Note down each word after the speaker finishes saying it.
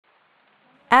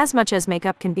As much as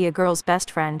makeup can be a girl's best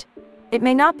friend, it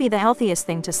may not be the healthiest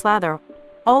thing to slather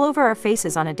all over our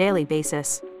faces on a daily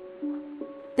basis.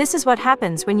 This is what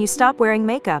happens when you stop wearing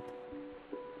makeup.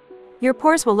 Your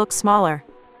pores will look smaller.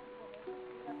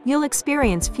 You'll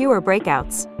experience fewer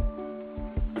breakouts,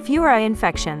 fewer eye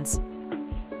infections.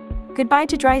 Goodbye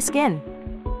to dry skin.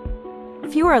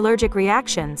 Fewer allergic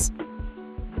reactions.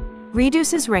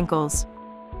 Reduces wrinkles.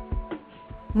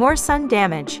 More sun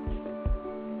damage.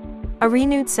 A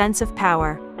renewed sense of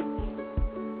power.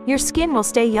 Your skin will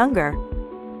stay younger.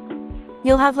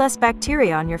 You'll have less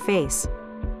bacteria on your face.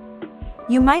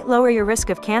 You might lower your risk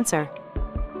of cancer.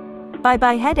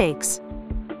 Bye-bye headaches.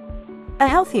 A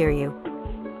healthier you.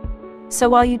 So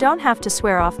while you don't have to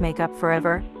swear off makeup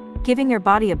forever, giving your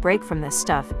body a break from this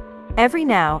stuff every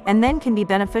now and then can be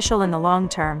beneficial in the long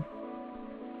term.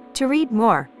 To read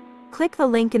more, click the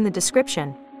link in the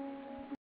description.